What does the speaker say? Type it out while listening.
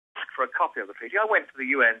for a copy of the treaty, I went to the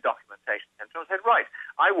UN Documentation Centre and said, right,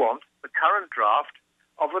 I want the current draft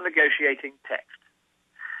of a negotiating text.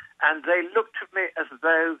 And they looked at me as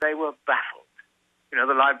though they were baffled. You know,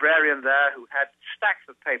 the librarian there, who had stacks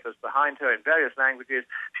of papers behind her in various languages,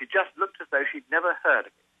 she just looked as though she'd never heard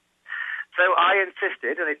of it. So I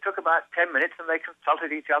insisted, and it took about 10 minutes, and they consulted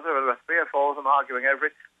each other. There were 3 or 4 of them arguing over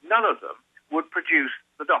it. None of them would produce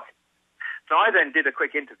the document. So I then did a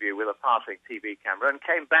quick interview with a passing TV camera and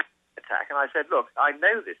came back to the attack, and I said, look, I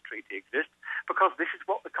know this treaty exists because this is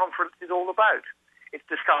what the conference is all about. It's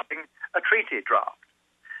discussing a treaty draft.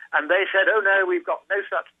 And they said, oh, no, we've got no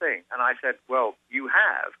such thing. And I said, well, you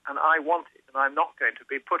have, and I want it, and I'm not going to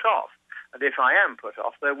be put off. And if I am put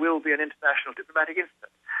off, there will be an international diplomatic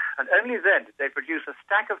incident. And only then did they produce a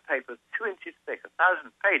stack of papers 2 inches thick,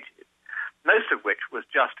 1,000 pages, most of which was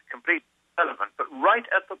just complete irrelevant. But right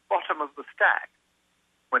at the bottom of the stack,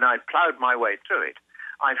 when I ploughed my way through it,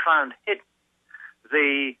 I found hidden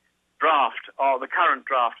the draft, or the current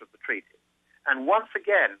draft of the treaty. And once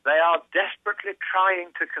again, they are desperately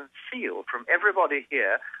trying to conceal from everybody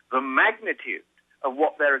here the magnitude of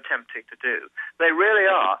what they're attempting to do. They really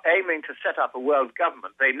are aiming to set up a world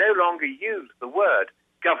government. They no longer use the word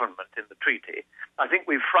government in the treaty. I think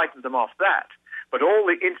we've frightened them off that. But all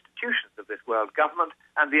the institutions of this world government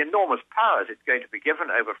and the enormous powers it's going to be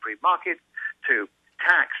given over free markets to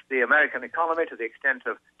tax the American economy to the extent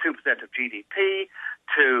of 2% of GDP,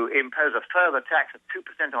 to impose a further tax of 2%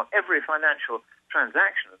 on every financial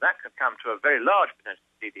transaction, and that could come to a very large percentage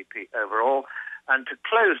of GDP overall, and to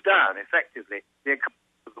close down effectively the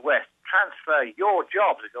economy of the West, transfer your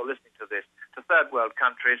jobs, if you're listening to this, to third world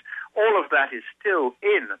countries. All of that is still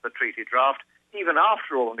in the treaty draft, even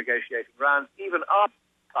after all the negotiating rounds, even after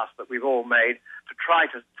the fuss that we've all made to try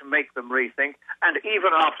to make them rethink, and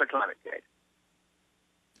even after ClimateGate.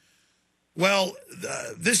 Well,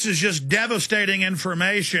 this is just devastating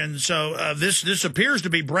information. So this appears to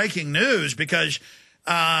be breaking news because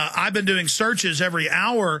I've been doing searches every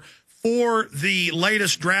hour for the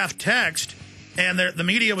latest draft text, and the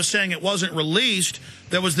media was saying it wasn't released.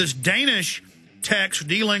 There was this Danish text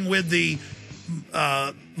dealing with the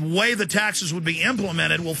way the taxes would be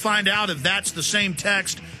implemented. We'll find out if that's the same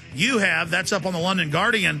text you have. That's up on the London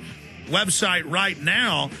Guardian website right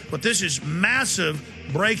now. But this is massive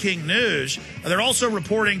breaking news. They're also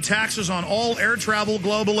reporting taxes on all air travel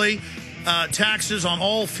globally, taxes on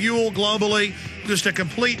all fuel globally, just a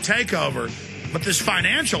complete takeover. But this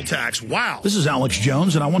financial tax, wow. This is Alex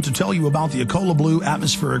Jones, and I want to tell you about the Ecola Blue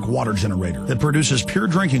atmospheric water generator that produces pure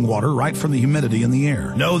drinking water right from the humidity in the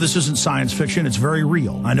air. No, this isn't science fiction. It's very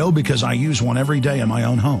real. I know because I use one every day in my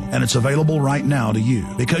own home, and it's available right now to you.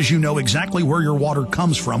 Because you know exactly where your water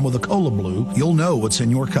comes from with Ecola Blue, you'll know what's in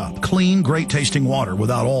your cup. Clean, great-tasting water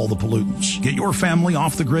without all the pollutants. Get your family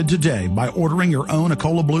off the grid today by ordering your own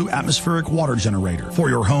Ecola Blue atmospheric water generator for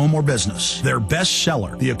your home or business. Their best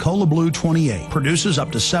seller, the Ecola Blue 28. Produces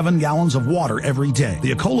up to 7 gallons of water every day.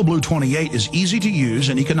 The Ecola Blue 28 is easy to use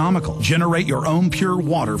and economical. Generate your own pure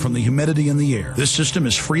water from the humidity in the air. This system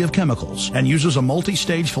is free of chemicals and uses a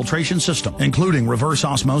multi-stage filtration system, including reverse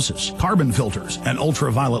osmosis, carbon filters, and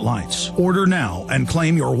ultraviolet lights. Order now and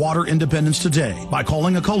claim your water independence today by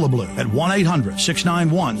calling Ecola Blue at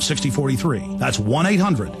 1-800-691-6043. That's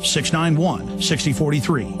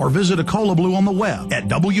 1-800-691-6043. Or visit Ecola Blue on the web at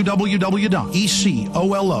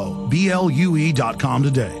www.ecoloblu.com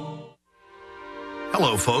today.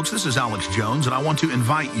 Hello, folks. This is Alex Jones, and I want to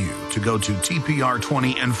invite you to go to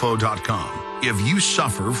tpr20info.com. If you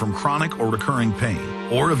suffer from chronic or recurring pain,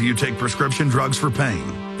 or if you take prescription drugs for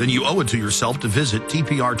pain, then you owe it to yourself to visit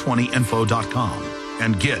tpr20info.com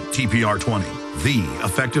and get TPR20, the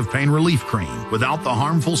effective pain relief cream without the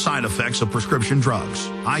harmful side effects of prescription drugs.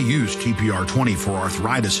 I use TPR20 for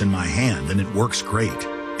arthritis in my hand, and it works great.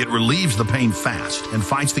 It relieves the pain fast and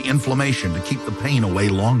fights the inflammation to keep the pain away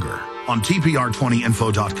longer. On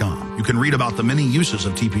TPR20info.com, you can read about the many uses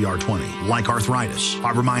of TPR20, like arthritis,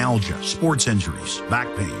 fibromyalgia, sports injuries, back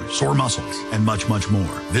pain, sore muscles, and much, much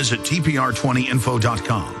more. Visit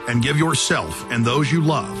TPR20info.com and give yourself and those you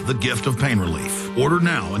love the gift of pain relief. Order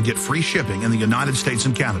now and get free shipping in the United States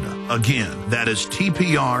and Canada. Again, that is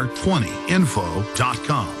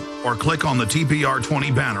TPR20info.com. Or click on the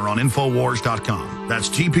TPR20 banner on Infowars.com. That's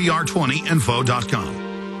TPR20info.com.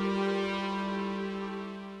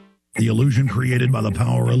 The illusion created by the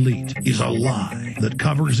power elite is a lie that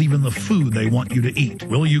covers even the food they want you to eat.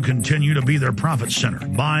 Will you continue to be their profit center,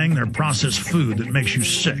 buying their processed food that makes you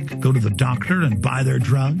sick? Go to the doctor and buy their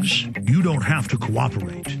drugs? You don't have to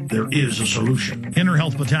cooperate. There is a solution. Inner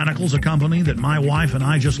Health Botanicals, a company that my wife and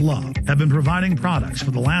I just love, have been providing products for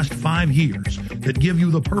the last 5 years that give you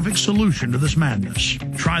the perfect solution to this madness.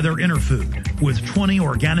 Try their Inner Food with 20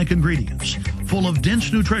 organic ingredients full of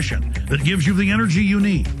dense nutrition that gives you the energy you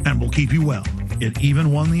need and will keep you well. It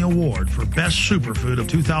even won the award for Best Superfood of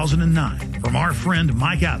 2009 from our friend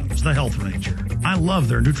Mike Adams, the Health Ranger. I love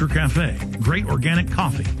their NutriCafe, great organic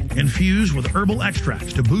coffee infused with herbal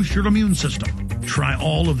extracts to boost your immune system. Try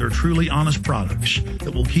all of their truly honest products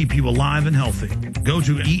that will keep you alive and healthy. Go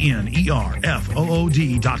to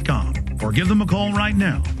ENERFOOD.com or give them a call right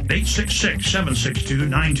now,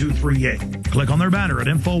 866-762-9238. Click on their banner at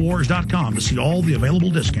Infowars.com to see all the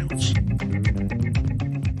available discounts.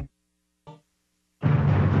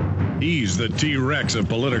 He's the T-Rex of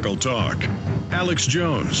political talk. Alex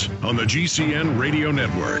Jones on the GCN Radio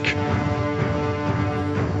Network.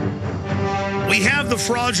 We have the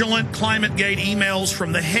fraudulent ClimateGate emails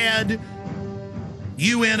from the head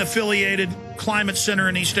UN-affiliated climate center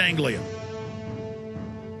in East Anglia.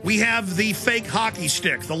 We have the fake hockey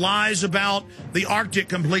stick, the lies about the Arctic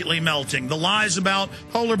completely melting, the lies about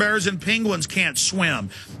polar bears and penguins can't swim.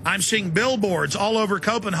 I'm seeing billboards all over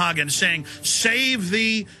Copenhagen saying, save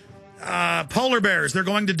the polar bears, they're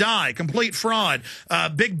going to die. Complete fraud.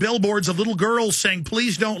 Big billboards of little girls saying,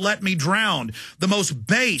 please don't let me drown. The most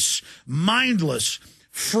base, mindless,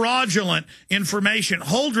 fraudulent information.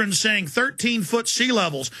 Holdren saying 13-foot sea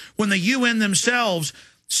levels when the UN themselves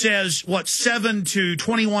says, 7 to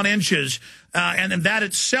 21 inches, and that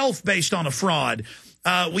itself based on a fraud.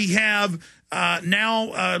 We have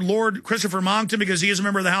now Lord Christopher Monckton, because he is a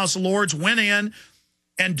member of the House of Lords, went in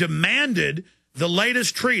and demanded the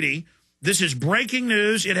latest treaty. This is breaking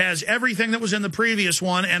news. It has everything that was in the previous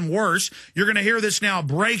one and worse. You're going to hear this now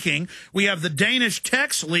breaking. We have the Danish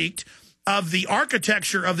text leaked of the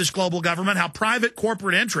architecture of this global government, how private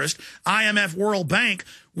corporate interest, IMF, World Bank,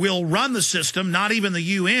 will run the system, not even the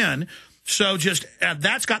UN. So just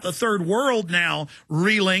that's got the third world now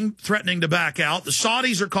reeling, threatening to back out. The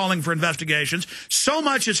Saudis are calling for investigations. So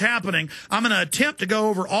much is happening. I'm going to attempt to go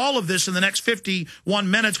over all of this in the next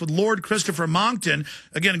 51 minutes with Lord Christopher Monckton,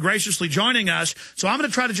 again, graciously joining us. So I'm going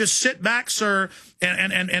to try to just sit back, sir,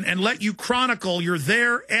 and let you chronicle. You're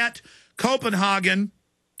there at Copenhagen.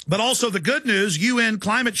 But also the good news, UN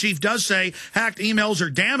climate chief does say hacked emails are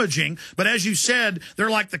damaging. But as you said, they're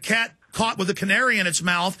like the cat caught with a canary in its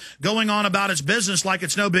mouth, going on about its business like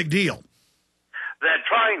it's no big deal. They're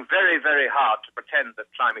trying very, very hard to pretend that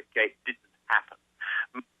ClimateGate didn't happen.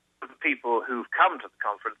 People who've come to the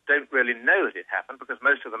conference don't really know that it happened because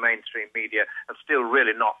most of the mainstream media have still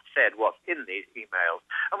really not said what's in these emails.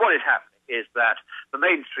 And what is happening is that the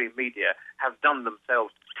mainstream media have done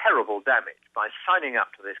themselves terrible damage by signing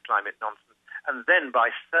up to this climate nonsense and then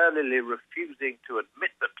by surlily refusing to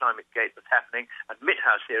admit that ClimateGate was happening, admit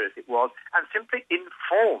how serious it was, and simply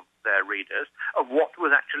inform their readers of what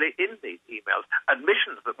was actually in these emails.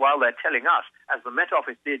 Admissions that while they're telling us, as the Met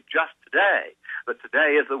Office did just today, that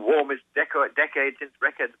today is the warmest decade since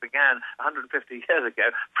records began 150 years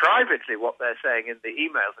ago, privately what they're saying in the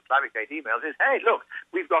emails, the ClimateGate emails, is, hey, look,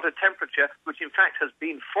 we've got a temperature which in fact has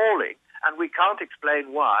been falling, and we can't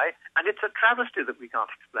explain why, and it's a travesty that we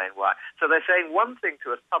can't explain why. So they're saying one thing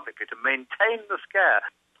to us publicly to maintain the scare,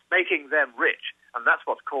 making them rich, and that's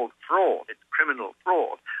what's called fraud. It's criminal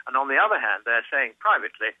fraud. And on the other hand, they're saying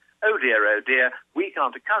privately, oh dear, we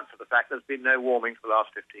can't account for the fact there's been no warming for the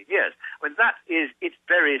last 15 years. I mean, it's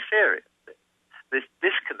very serious, this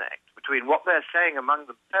disconnect between what they're saying among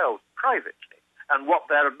themselves privately and what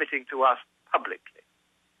they're admitting to us publicly.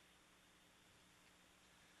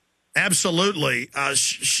 Absolutely.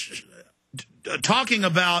 Talking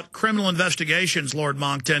about criminal investigations, Lord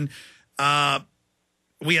Monckton,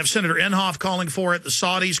 we have Senator Inhofe calling for it, the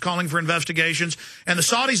Saudis calling for investigations, and the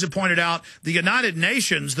Saudis have pointed out the United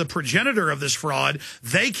Nations, the progenitor of this fraud,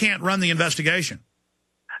 they can't run the investigation.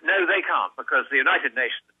 No, they can't, because the United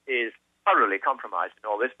Nations is thoroughly compromised in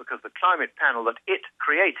all this, because the climate panel that it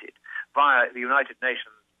created via the United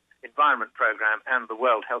Nations Environment Programme and the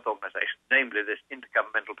World Health Organization, namely this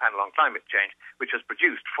Intergovernmental Panel on Climate Change, which has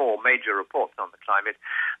produced 4 major reports on the climate,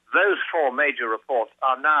 those 4 major reports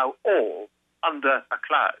are now all under a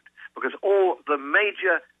cloud, because all the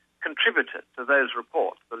major contributors to those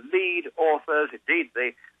reports, the lead authors, indeed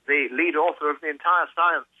the lead author of the entire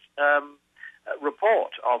science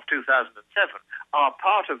report of 2007 are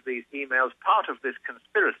part of these emails, part of this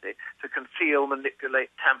conspiracy to conceal,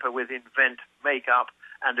 manipulate, tamper with, invent, make up,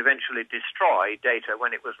 and eventually destroy data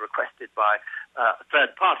when it was requested by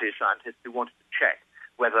third-party scientists who wanted to check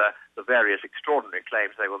whether the various extraordinary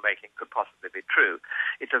claims they were making could possibly be true.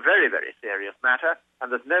 It's a very, very serious matter,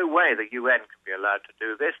 and there's no way the UN can be allowed to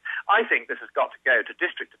do this. I think this has got to go to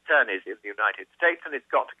district attorneys in the United States, and it's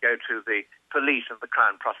got to go to the police and the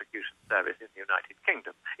Crown Prosecution Service in the United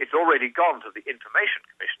Kingdom. It's already gone to the Information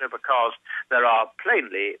Commissioner because there are plain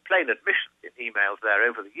admissions in emails there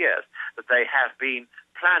over the years that they have been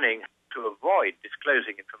planning to avoid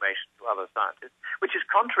disclosing information to other scientists, which is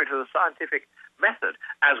contrary to the scientific method,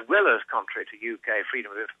 as well as contrary to UK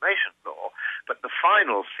freedom of information law. But the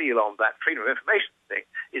final seal on that freedom of information thing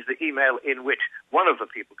is the email in which one of the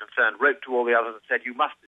people concerned wrote to all the others and said, you must